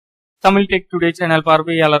Tamil tech today channel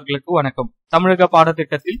பார்வையாளர்களுக்கு வணக்கம். தமிழக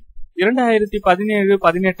பாடத்திட்டத்தில்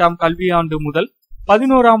 2017-18 கல்வியாண்டு முதல்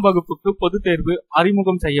 11ஆம் வகுப்புக்கு பொதுத் தேர்வு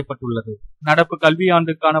அறிமுகம் செய்யப்பட்டுள்ளது. நடப்பு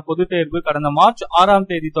கல்வியாண்டுக்கான பொதுத் தேர்வு கடந்த மார்ச் 6ஆம்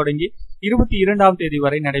தேதி தொடங்கி 22ஆம் தேதி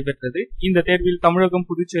வரை நடைபெற்றது. இந்த தேர்வில் தமிழகம்,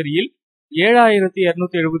 புதுச்சேரியில்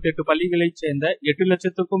 7278 பள்ளிகளைச் சேர்ந்த 8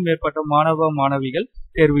 லட்சத்துக்கும் மேற்பட்ட மாணவ மாணவிகள்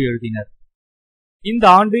தேர்வு எழுதினர். இந்த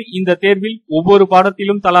ஆண்டு இந்த தேர்வில் ஒவ்வொரு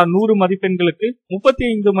பாடத்திலும் தலா 100 மதிப்பெண்களுக்கு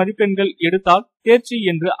 35 மதிப்பெண்கள் எடுத்தால் தேர்ச்சி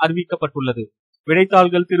என்று அறிவிக்கப்பட்டுள்ளது.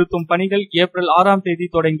 விடைத்தாள்கள் திருத்தும் பணிகள் ஏப்ரல் 6ஆம் தேதி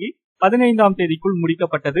தொடங்கி 15ஆம் தேதிக்குள்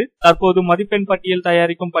முடிக்கப்பட்டது. தற்போது மதிப்பெண் பட்டியல்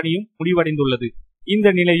தயாரிக்கும் பணியும் முடிவடைந்துள்ளது. இந்த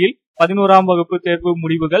நிலையில் 11ஆம் வகுப்பு தேர்வு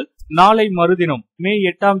முடிவுகள் நாளை மறுதினம் மே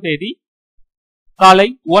 8ஆம் தேதி காலை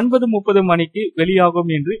 9:30 மணிக்கு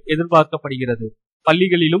வெளியாகும் என்று எதிர்பார்க்கப்படுகிறது.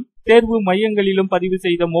 பள்ளிகளிலும் தேர்வு மையங்களிலும் பதிவு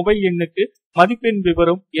செய்த மொபைல் எண்ணுக்கு மதிப்பெண்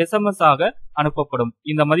விவரம் SMS ஆக அனுப்பப்படும்.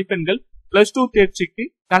 இந்த மதிப்பெண்கள் +2 தேர்ச்சிக்கு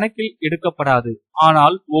கணக்கில் எடுக்கப்படாது.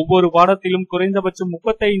 ஆனால் ஒவ்வொரு பாடத்திலும் குறைந்தபட்சம்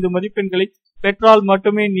 35 மதிப்பெண்களை பெற்றால்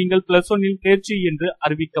மட்டுமே நீங்கள் +1 தேர்ச்சி என்று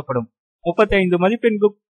அறிவிக்கப்படும். 35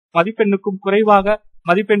 மதிப்பெண்ணுக்கும் குறைவாக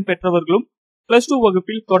மதிப்பெண் பெற்றவர்களும் +2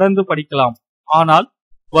 வகுப்பில் தொடர்ந்து படிக்கலாம். ஆனால்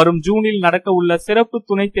வரும் ஜூனில் நடக்க உள்ள சிறப்பு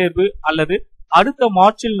துணைத் தேர்வு அல்லது அடுத்த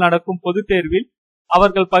மார்ச்சில் நடக்கும் பொதுத் தேர்வில்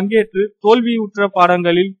அவர்கள் பங்கேற்று தோல்வியுற்ற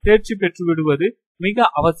பாடங்களில் தேர்ச்சி பெற்று விடுவது மிக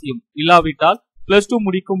அவசியம். இல்லாவிட்டால் +2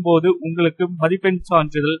 முடிக்கும் போது உங்களுக்கு மதிப்பெண்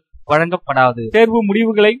சான்றிதழ் வழங்கப்படாது. தேர்வு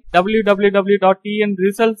முடிவுகளை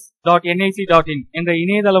www.tnresults.nic.in என்ற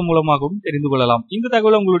இணையதளம் மூலமாகவும் தெரிந்து கொள்ளலாம். இந்த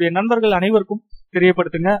தகவல் உங்களுடைய நண்பர்கள் அனைவருக்கும்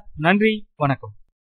தெரியப்படுத்துங்க. நன்றி, வணக்கம்.